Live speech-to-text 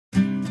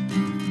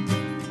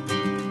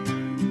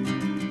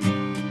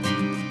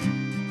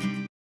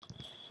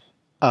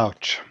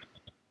Ouch.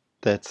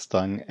 That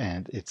stung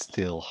and it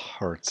still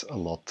hurts a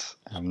lot.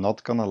 I'm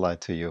not gonna lie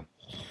to you.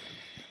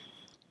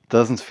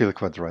 Doesn't feel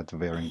quite right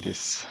wearing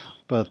this.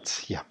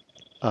 But yeah.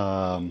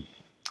 Um,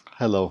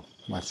 Hello,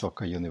 my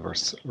soccer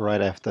universe.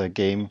 Right after a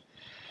game,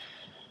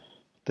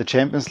 the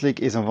Champions League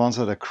is on one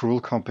side a cruel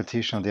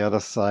competition, on the other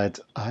side,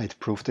 it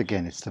proved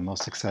again it's the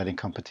most exciting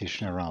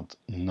competition around.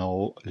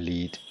 No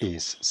lead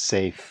is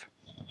safe.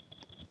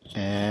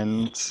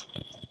 And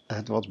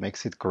that's what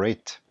makes it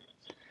great.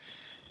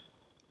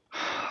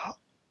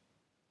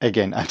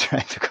 Again, I'm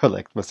trying to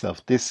collect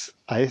myself.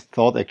 I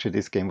thought actually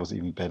this game was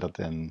even better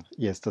than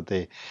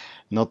yesterday.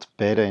 Not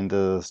better in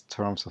the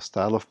terms of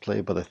style of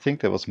play, but I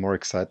think there was more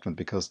excitement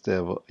because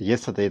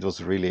yesterday it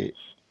was really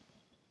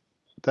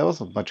there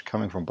wasn't much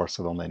coming from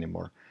Barcelona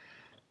anymore.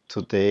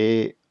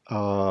 Today,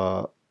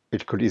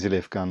 it could easily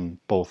have gone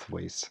both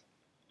ways,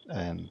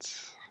 and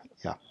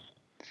yeah,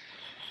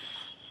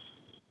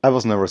 I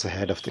was nervous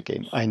ahead of the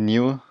game. I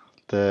knew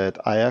that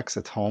Ajax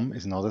at home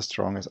is not as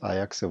strong as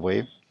Ajax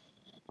away.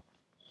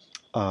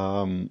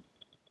 Um,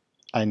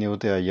 I knew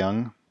they are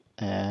young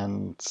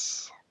and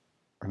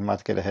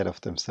might get ahead of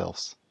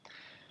themselves.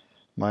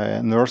 My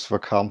nerves were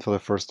calm for the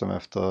first time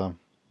after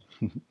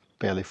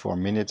barely 4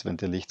 minutes when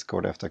De Ligt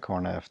scored after a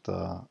corner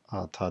after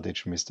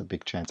Tadic missed a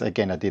big chance.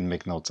 Again, I didn't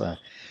make notes.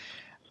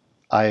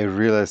 I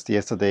realized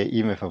yesterday,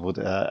 even if I would,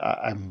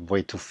 I'm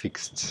way too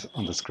fixed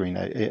on the screen.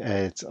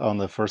 It's on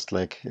the first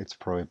leg, it's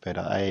probably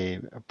better. I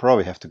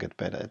probably have to get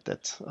better at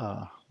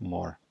that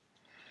more.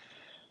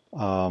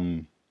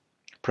 Um,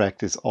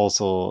 Practice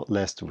also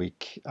last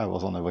week. I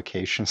was on a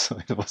vacation, so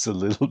it was a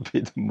little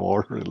bit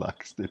more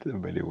relaxed in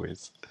many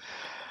ways.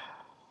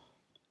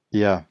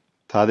 Yeah,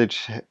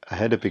 Tadic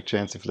had a big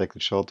chance.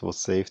 Deflected shot was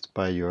saved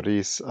by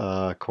Lloris.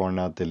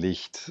 Corner, De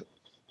Ligt.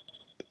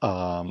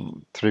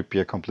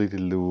 Trippier completely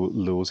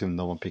lose him.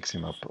 No one picks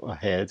him up.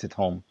 Heads it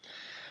home.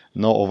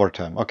 No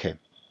overtime. Okay,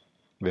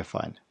 we're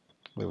fine.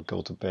 We'll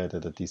go to bed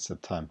at a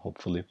decent time,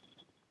 hopefully.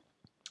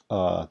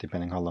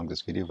 Depending how long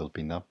this video will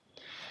be now.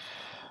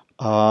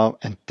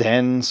 And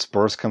then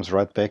Spurs comes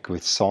right back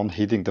with Son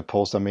hitting the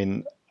post. I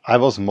mean, I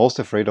was most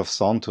afraid of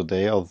Son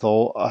today,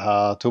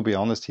 although to be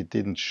honest, he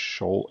didn't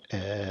show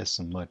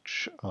as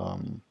much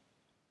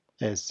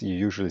as you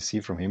usually see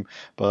from him.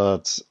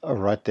 But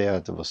right there,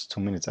 it was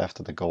 2 minutes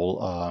after the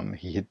goal.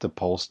 He hit the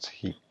post.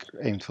 He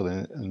aimed for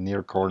the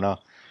near corner.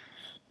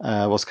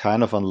 Was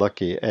kind of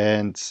unlucky,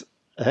 and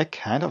that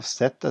kind of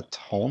set the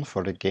tone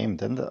for the game.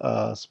 Then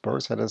the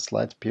Spurs had a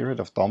slight period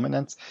of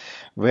dominance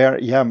where,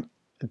 yeah,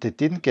 they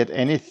didn't get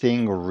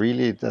anything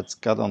really that's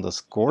got on the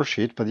score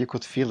sheet, but you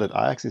could feel that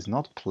Ajax is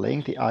not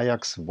playing the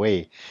Ajax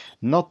way.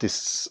 Not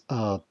this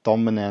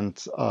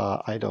dominant,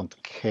 I don't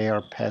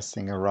care,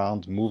 passing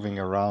around, moving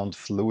around,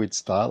 fluid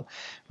style.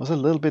 It was a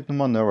little bit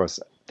more nervous.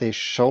 They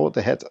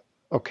had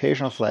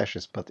occasional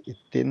flashes, but it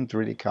didn't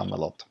really come a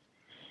lot.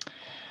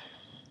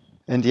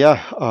 And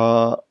yeah,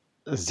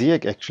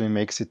 Ziyech actually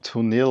makes it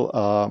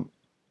 2-0.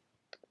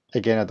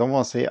 Again, I don't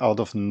want to say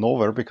out of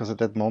nowhere because at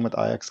that moment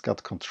Ajax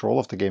got control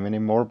of the game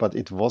anymore, but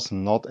it was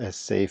not as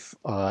safe.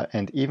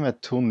 And even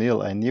at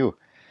 2-0, I knew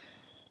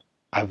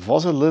I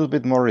was a little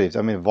bit more relieved.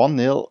 I mean,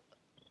 1-0,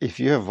 if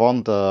you have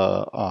won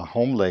the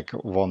home leg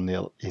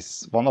 1-0,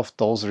 is one of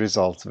those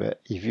results where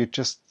if you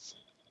just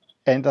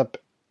end up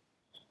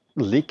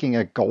leaking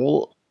a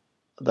goal,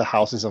 the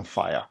house is on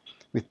fire.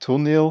 With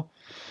 2-0,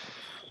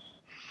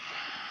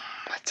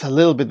 it's a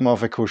little bit more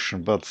of a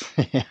cushion, but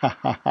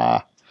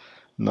yeah,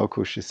 no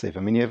cushion is safe. I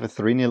mean, you have a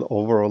 3-0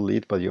 overall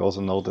lead, but you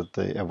also know that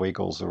the away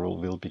goals rule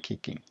will be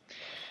kicking.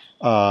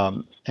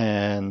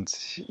 And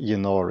you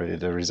know already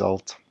the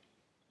result.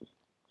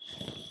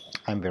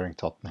 I'm wearing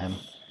Tottenham.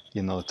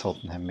 You know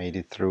Tottenham made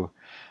it through.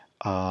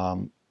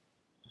 Um,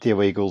 the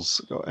away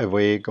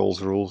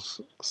goals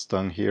rules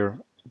stung here,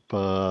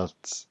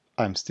 but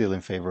I'm still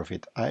in favor of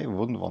it. I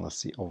wouldn't want to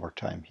see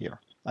overtime here.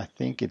 I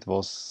think it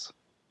was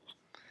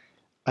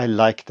I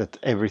like that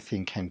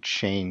everything can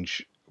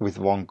change with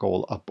one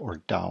goal up or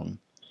down.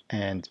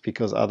 And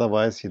because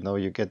otherwise,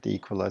 you get the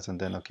equalizer and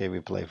then, okay, we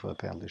play for a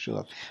penalty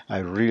shootout. I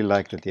really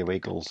like that the away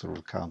goals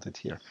rule counted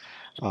here.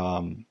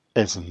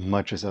 As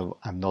much as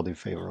I'm not in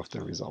favor of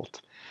the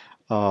result.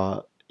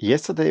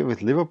 Yesterday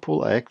with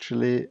Liverpool, I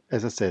actually,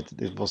 as I said,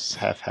 it was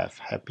half-half,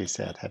 happy,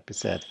 sad, happy,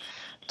 sad.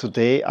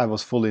 Today, I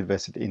was fully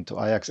invested into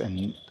Ajax,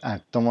 and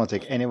I don't want to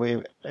take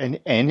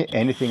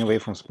anything away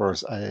from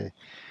Spurs.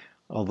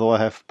 Although I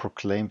have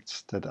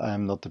proclaimed that I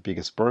am not the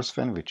biggest Spurs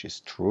fan, which is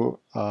true,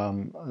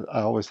 I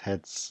always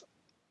had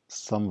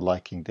some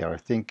liking there. I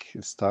think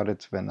it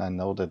started when I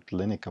know that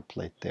Lineker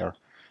played there,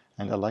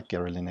 and I like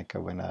Gary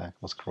Lineker when I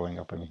was growing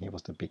up. I mean, he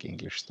was the big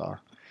English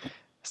star.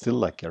 Still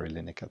like Gary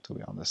Lineker, to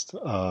be honest.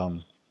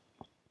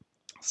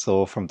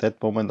 So from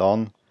that moment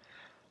on,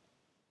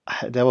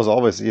 there was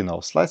always,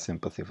 slight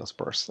sympathy for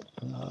Spurs,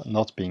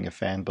 not being a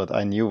fan, but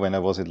I knew when I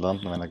was in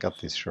London, when I got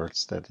these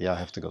shirts, that, yeah, I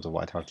have to go to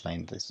White Hart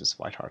Lane. This is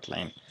White Hart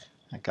Lane.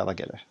 I gotta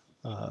get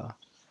a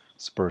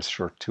Spurs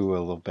shirt too,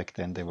 although back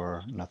then they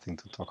were nothing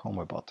to talk home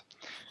about.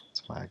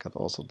 That's why I got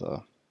also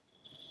the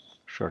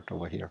shirt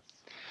over here.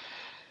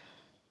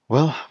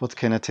 Well, what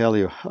can I tell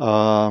you?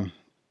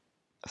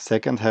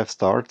 Second half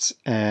starts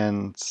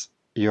and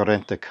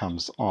Llorente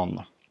comes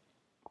on.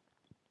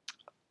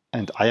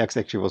 And Ajax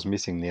actually was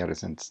missing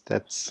Neres, and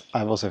that's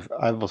I was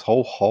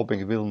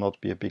hoping it will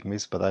not be a big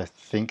miss, but I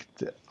think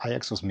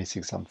Ajax was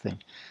missing something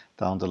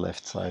down the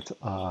left side,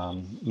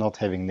 not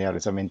having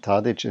Neres. I mean,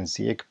 Tadic and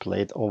Ziyech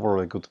played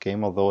overall a good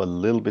game, although a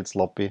little bit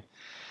sloppy.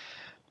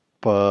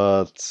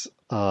 But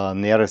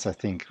Neres, I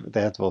think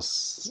that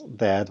was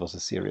a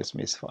serious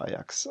miss for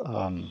Ajax.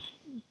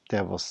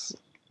 There was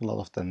a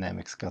lot of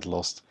dynamics got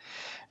lost.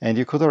 And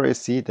you could already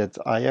see that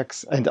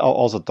Ajax and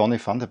also Donny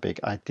van de Beek,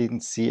 I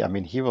didn't see. I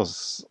mean, he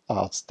was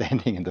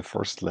outstanding in the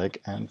first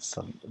leg, and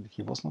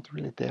he was not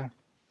really there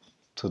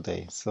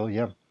today. So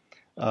yeah,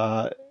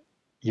 uh,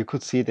 you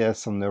could see there's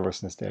some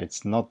nervousness there.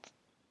 It's not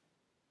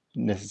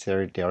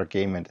necessarily their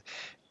game, and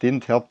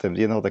didn't help them.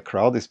 You know, the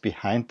crowd is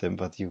behind them,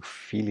 but you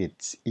feel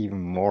it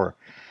even more.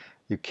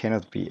 You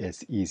cannot be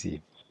as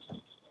easy.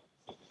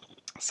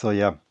 So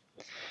yeah,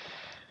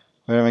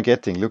 where am I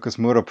getting? Lucas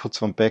Moura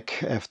puts one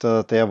back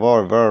after there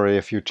were very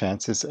a few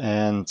chances,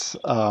 and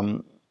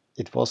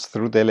it was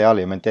through Dele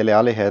Alli. I mean, Dele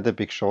Alli had a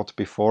big shot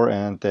before,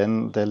 and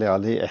then Dele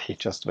Alli he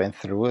just went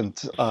through,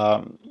 and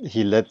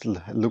he let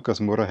Lucas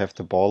Moura have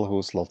the ball,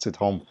 who slots it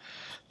home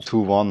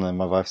 2-1. And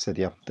my wife said,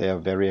 "Yeah, they are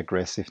very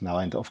aggressive now,"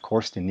 and of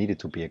course they needed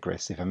to be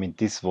aggressive. I mean,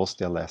 this was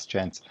their last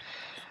chance.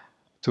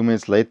 2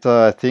 minutes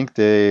later, I think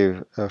they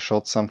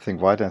shot something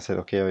wide and said,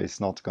 "Okay, it's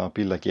not gonna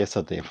be like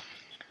yesterday."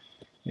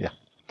 Yeah.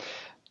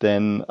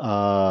 Then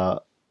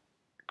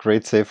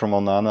great save from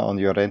Onana on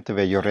Llorente,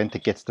 where Llorente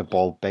gets the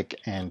ball back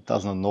and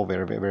does not know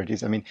where it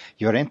is. I mean,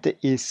 Llorente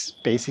is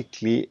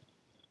basically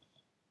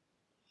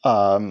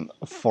a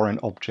foreign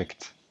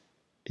object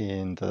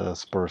in the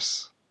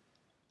Spurs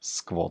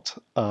squad.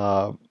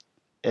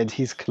 And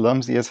he's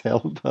clumsy as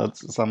hell, but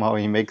somehow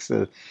he makes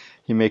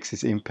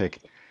his impact.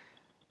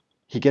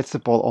 He gets the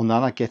ball,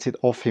 Onana gets it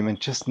off him and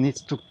just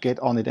needs to get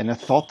on it. And I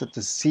thought that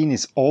the scene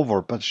is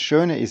over, but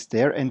Schöne is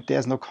there and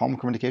there's no common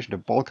communication. The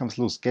ball comes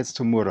loose, gets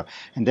to Moura.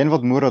 And then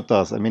what Moura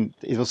does, I mean,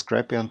 it was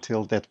scrappy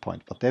until that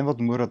point, but then what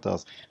Moura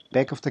does,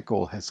 back of the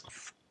goal, has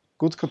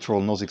good control,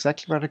 knows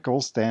exactly where the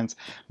goal stands,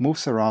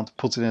 moves around,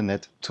 puts it in the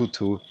net,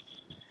 2-2,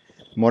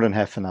 more than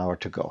half an hour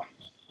to go.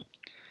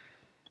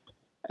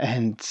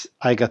 And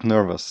I got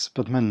nervous,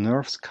 but my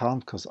nerves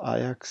calmed because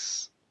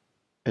Ajax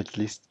at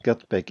least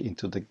got back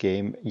into the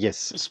game.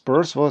 Yes,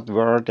 Spurs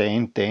were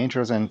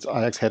dangerous and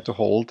Ajax had to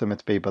hold them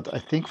at bay, but I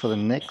think for the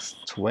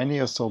next 20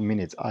 or so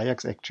minutes,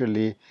 Ajax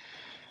actually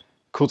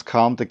could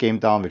calm the game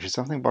down, which is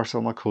something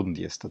Barcelona couldn't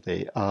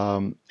yesterday.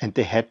 And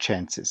they had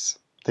chances.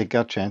 They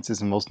got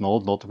chances, and most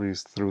notably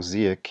through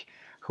Ziyech,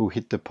 who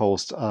hit the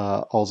post.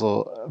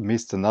 Also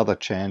missed another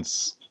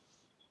chance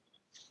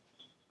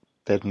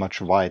that much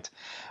wide.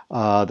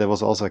 There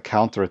was also a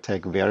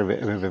counter-attack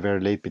very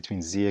late between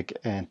Ziyech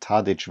and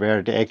Tadic,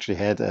 where they actually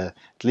had at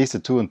least a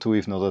 2-2,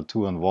 if not a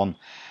 2-1,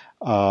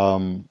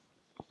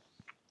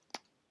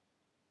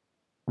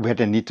 where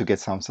they need to get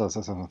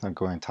something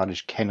going.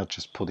 Tadic cannot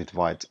just put it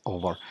wide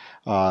over.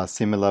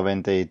 Similar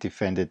when they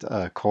defended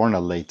a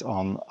corner late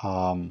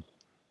on.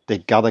 They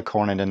got a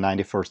corner in the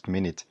 91st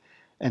minute,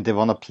 and they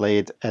want to play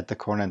it at the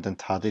corner, and then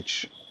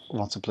Tadic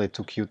wants to play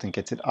too cute and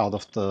gets it out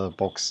of the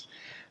box.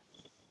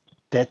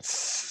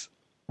 That's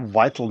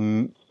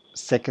vital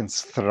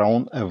seconds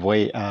thrown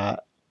away,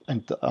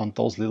 and on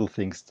those little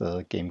things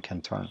the game can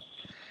turn.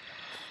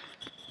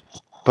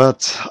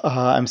 But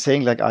I'm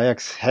saying like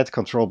Ajax had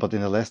control, but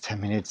in the last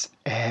 10 minutes,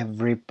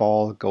 every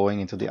ball going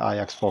into the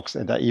Ajax box,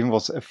 and I even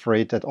was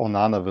afraid that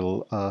Onana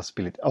will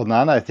spill it.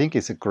 Onana, I think,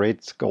 is a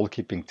great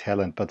goalkeeping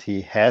talent, but he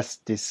has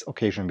this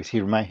occasion.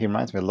 He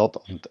reminds me a lot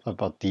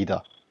about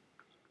Dida.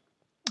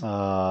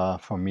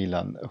 For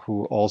Milan,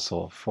 who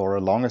also, for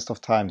the longest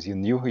of times, you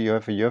knew you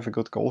have a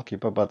good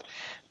goalkeeper, but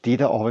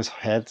Dida always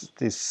had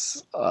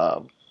this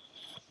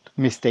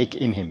mistake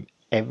in him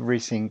every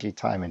single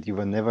time, and you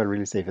were never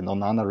really safe. And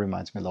Onana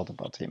reminds me a lot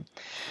about him.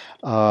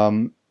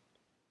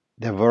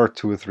 There were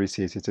 2 or 3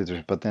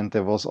 situations, but then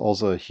there was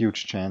also a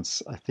huge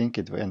chance. I think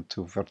it went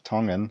to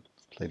Vertonghen,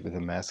 played with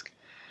a mask.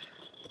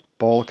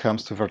 Ball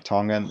comes to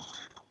Vertonghen.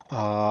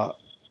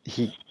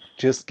 He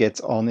just gets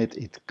on it.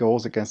 It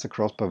goes against the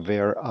crossbar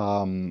where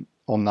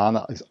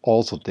Onana is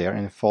also there,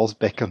 and it falls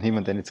back on him,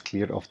 and then it's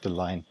cleared off the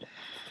line.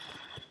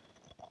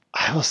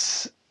 I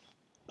was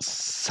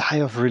sigh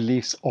of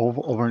relief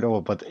over and over,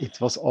 but it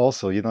was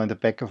also, in the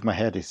back of my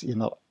head is,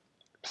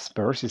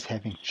 Spurs is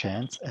having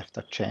chance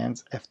after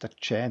chance after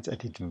chance,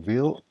 and it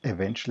will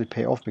eventually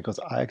pay off because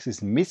Ajax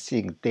is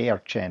missing their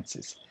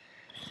chances.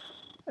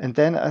 And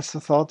then as I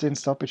thought in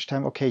stoppage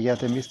time, okay, yeah,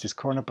 they missed this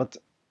corner, but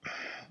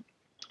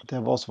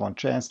there was one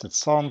chance that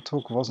Son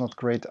took, was not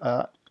great.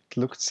 It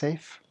looked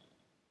safe.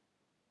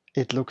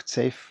 It looked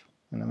safe,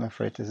 and I'm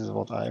afraid this is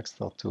what Ajax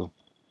thought too.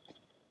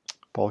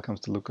 Ball comes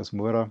to Lucas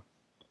Moura,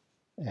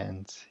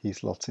 and he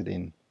slots it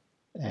in.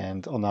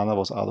 And Onana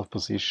was out of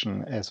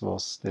position, as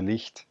was De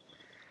Ligt.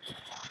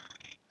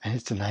 And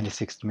it's the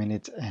 96th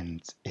minute,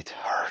 and it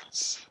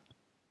hurts.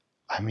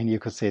 I mean, you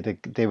could say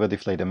that they were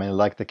deflated. I mean,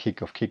 like the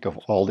kick of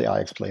all the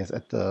Ajax players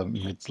at the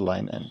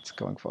mid-line and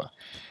going for.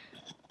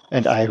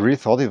 And I really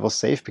thought it was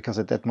safe because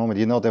at that moment,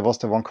 there was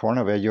the one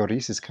corner where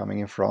Lloris is coming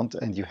in front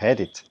and you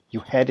had it. You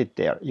had it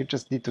there. You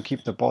just need to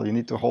keep the ball. You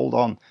need to hold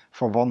on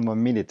for one more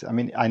minute. I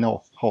mean, I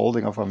know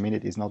holding on for a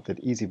minute is not that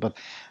easy, but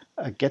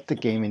get the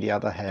game in the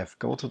other half.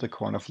 Go to the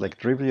corner flag,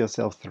 dribble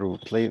yourself through,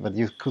 play. But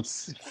you could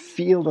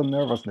feel the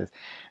nervousness,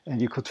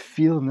 and you could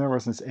feel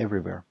nervousness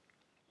everywhere.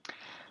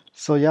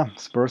 So yeah,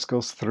 Spurs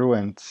goes through,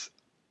 and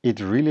it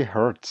really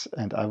hurt.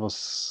 And I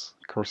was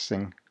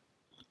cursing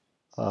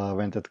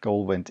when that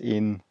goal went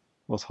in.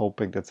 Was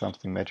hoping that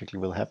something magically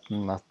will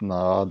happen.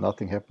 No,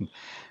 nothing happened.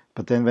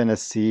 But then when I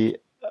see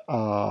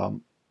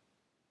um,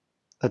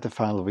 at the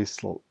final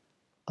whistle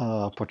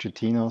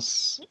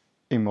Pochettino's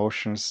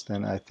emotions,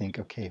 then I think,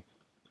 okay,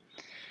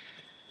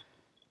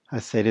 I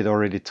said it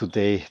already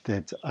today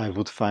that I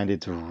would find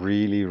it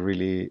really,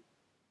 really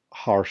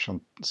harsh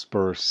on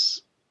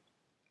Spurs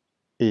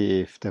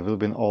if there will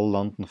be an all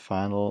London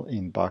final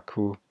in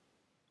Baku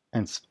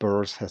and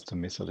Spurs has to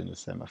miss out in the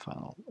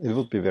semi-final. It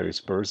would be very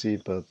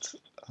Spursy, but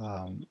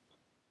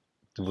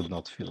it would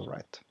not feel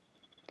right.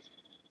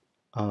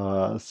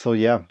 So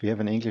yeah, we have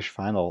an English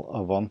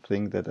final. One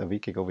thing that a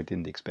week ago we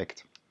didn't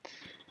expect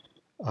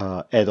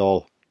at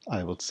all,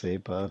 I would say.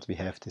 But we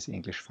have this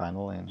English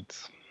final, and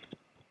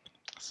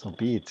so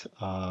be it.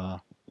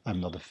 I'm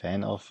not a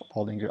fan of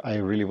all English. I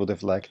really would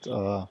have liked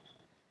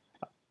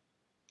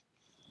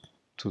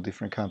two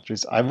different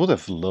countries. I would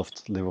have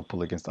loved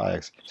Liverpool against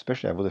Ajax,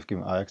 especially I would have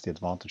given Ajax the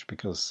advantage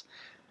because,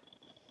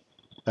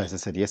 as I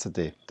said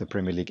yesterday, the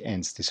Premier League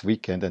ends this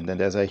weekend, and then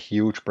there's a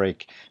huge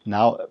break.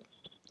 Now,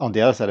 on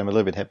the other side, I'm a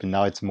little bit happy.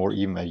 Now it's more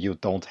even. You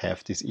don't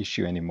have this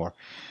issue anymore.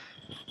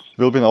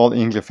 Will be an all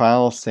English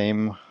final,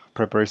 same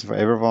preparation for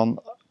everyone.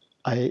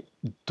 I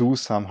do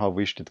somehow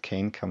wish that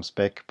Kane comes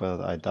back,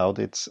 but I doubt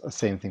it.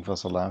 Same thing for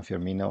Solar and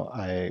Firmino.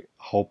 I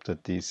hope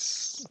that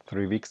these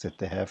 3 weeks that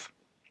they have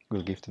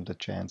will give them the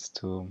chance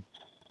to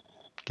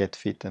get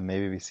fit and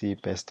maybe we see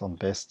best on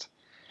best.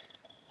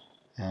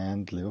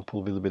 And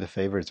Liverpool will be the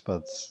favorites,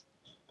 but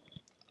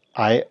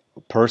I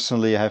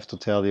personally have to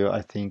tell you,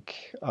 I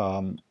think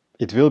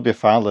it will be a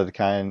final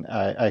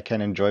that I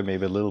can enjoy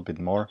maybe a little bit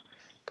more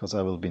because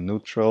I will be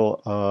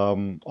neutral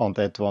on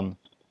that one.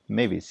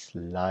 Maybe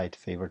slight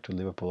favor to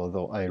Liverpool,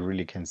 although I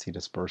really can see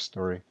the Spurs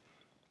story.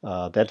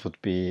 That would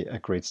be a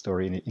great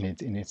story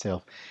in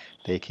itself.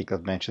 They kicked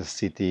out Manchester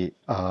City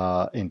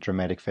in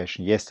dramatic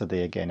fashion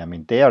yesterday again. I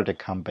mean, they are the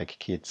comeback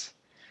kids.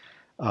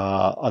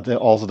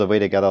 Also, the way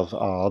they got out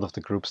of the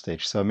group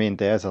stage. So, I mean,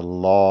 there's a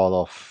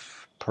lot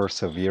of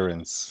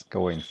perseverance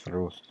going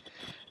through,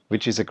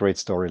 which is a great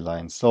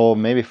storyline. So,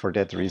 maybe for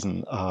that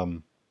reason,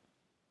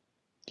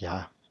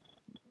 yeah,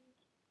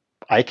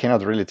 I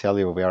cannot really tell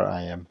you where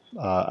I am.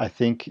 I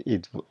think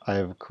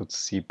I could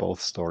see both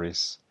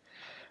stories.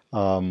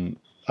 Um,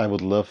 I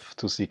would love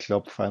to see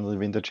Klopp finally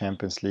win the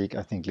Champions League.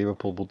 I think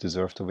Liverpool would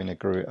deserve to win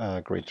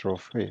a great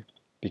trophy,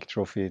 big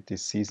trophy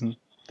this season.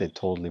 They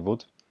totally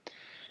would.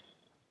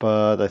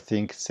 But I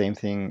think same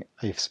thing.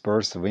 If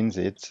Spurs wins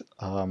it,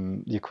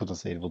 you couldn't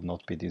say it would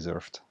not be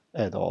deserved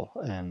at all.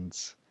 And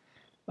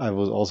I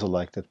would also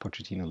like that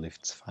Pochettino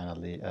lifts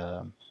finally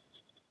a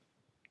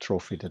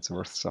trophy that's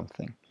worth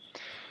something.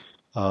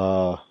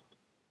 Uh,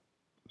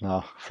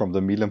 Now, from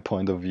the Milan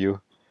point of view,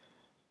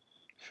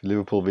 if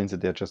Liverpool wins it,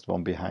 they're just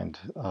one behind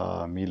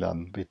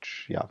Milan,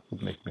 which yeah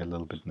would make me a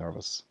little bit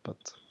nervous.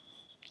 But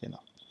you know,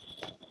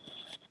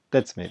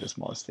 that's maybe the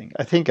smallest thing.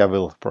 I think I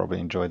will probably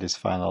enjoy this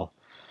final.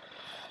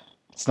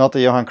 It's not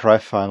the Johan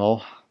Cruyff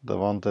final, the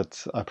one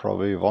that I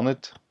probably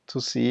wanted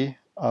to see.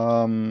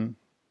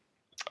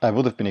 I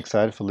would have been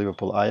excited for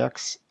Liverpool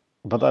Ajax,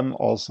 but I'm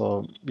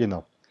also,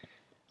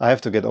 I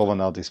have to get over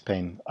now this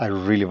pain. I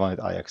really wanted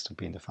Ajax to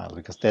be in the final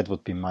because that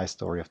would be my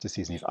story of the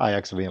season. If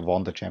Ajax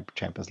won the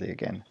Champions League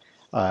again,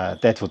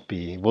 that would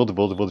be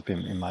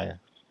in my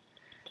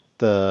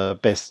the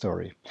best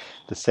story.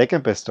 The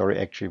second best story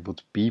actually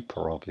would be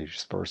probably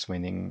Spurs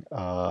winning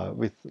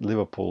with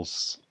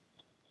Liverpool's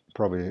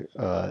probably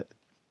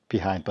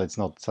behind, but it's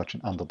not such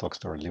an underdog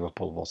story.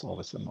 Liverpool was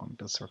always among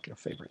the circular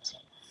favorites.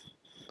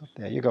 But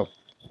there you go.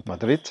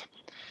 Madrid,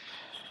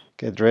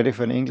 get ready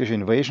for an English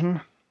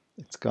invasion.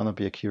 It's gonna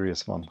be a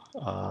curious one.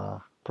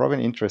 Probably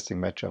an interesting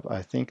matchup.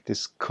 I think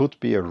this could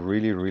be a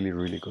really, really,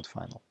 really good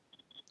final,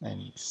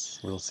 and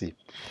we'll see.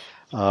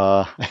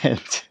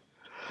 And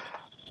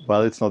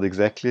while it's not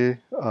exactly,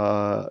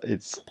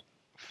 it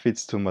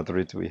fits to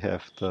Madrid. We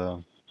have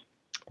the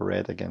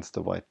red against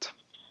the white.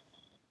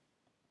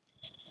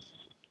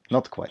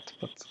 Not quite,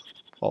 but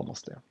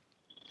almost there.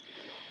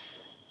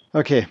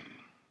 Okay,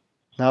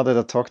 now that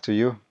I talked to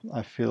you,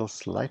 I feel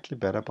slightly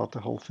better about the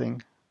whole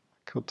thing.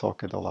 I could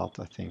talk it all out,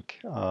 I think.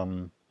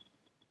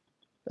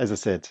 As I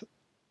said,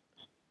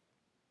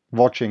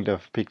 watching the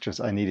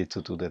pictures, I needed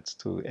to do that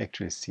to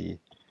actually see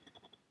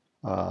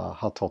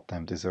how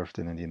Tottenham deserved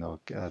it,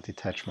 and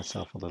detach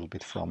myself a little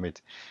bit from it.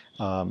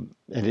 And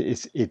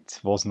it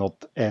was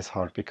not as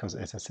hard because,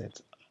 as I said,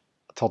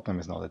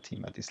 Tottenham is not a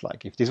team I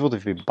dislike. If this would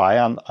have been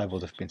Bayern, I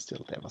would have been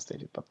still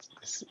devastated, but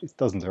it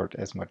doesn't hurt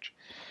as much.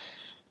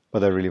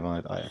 But I really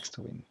wanted Ajax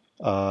to win.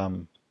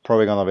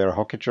 Probably gonna wear a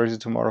hockey jersey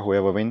tomorrow,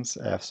 whoever wins,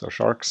 Fs or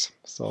Sharks.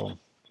 So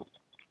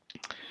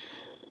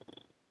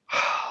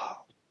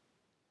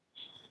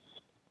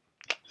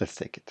let's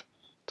take it.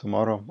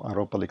 Tomorrow,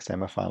 Europa League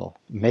semi-final.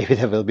 Maybe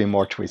there will be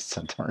more twists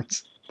and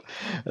turns.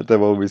 At the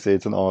moment we say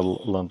it's an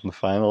all London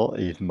final,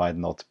 it might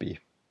not be.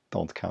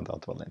 Don't count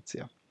out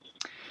Valencia.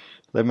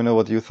 Let me know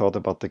what you thought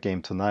about the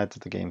game tonight,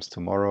 the games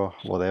tomorrow,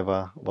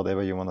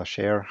 whatever you want to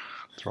share.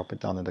 Drop it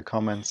down in the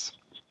comments.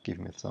 Give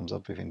me a thumbs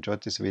up if you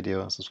enjoyed this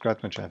video. Subscribe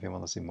to my channel if you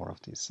want to see more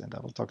of this. And I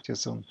will talk to you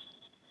soon.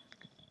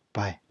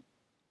 Bye.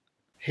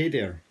 Hey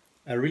there.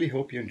 I really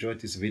hope you enjoyed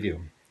this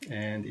video.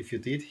 And if you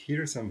did,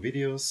 here are some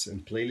videos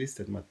and playlists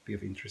that might be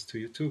of interest to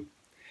you too.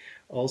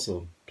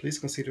 Also, please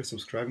consider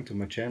subscribing to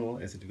my channel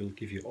as it will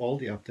give you all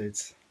the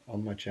updates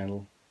on my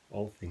channel,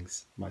 all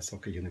things My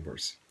Soccer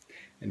Universe.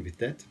 And with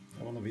that,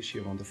 I want to wish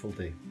you a wonderful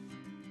day.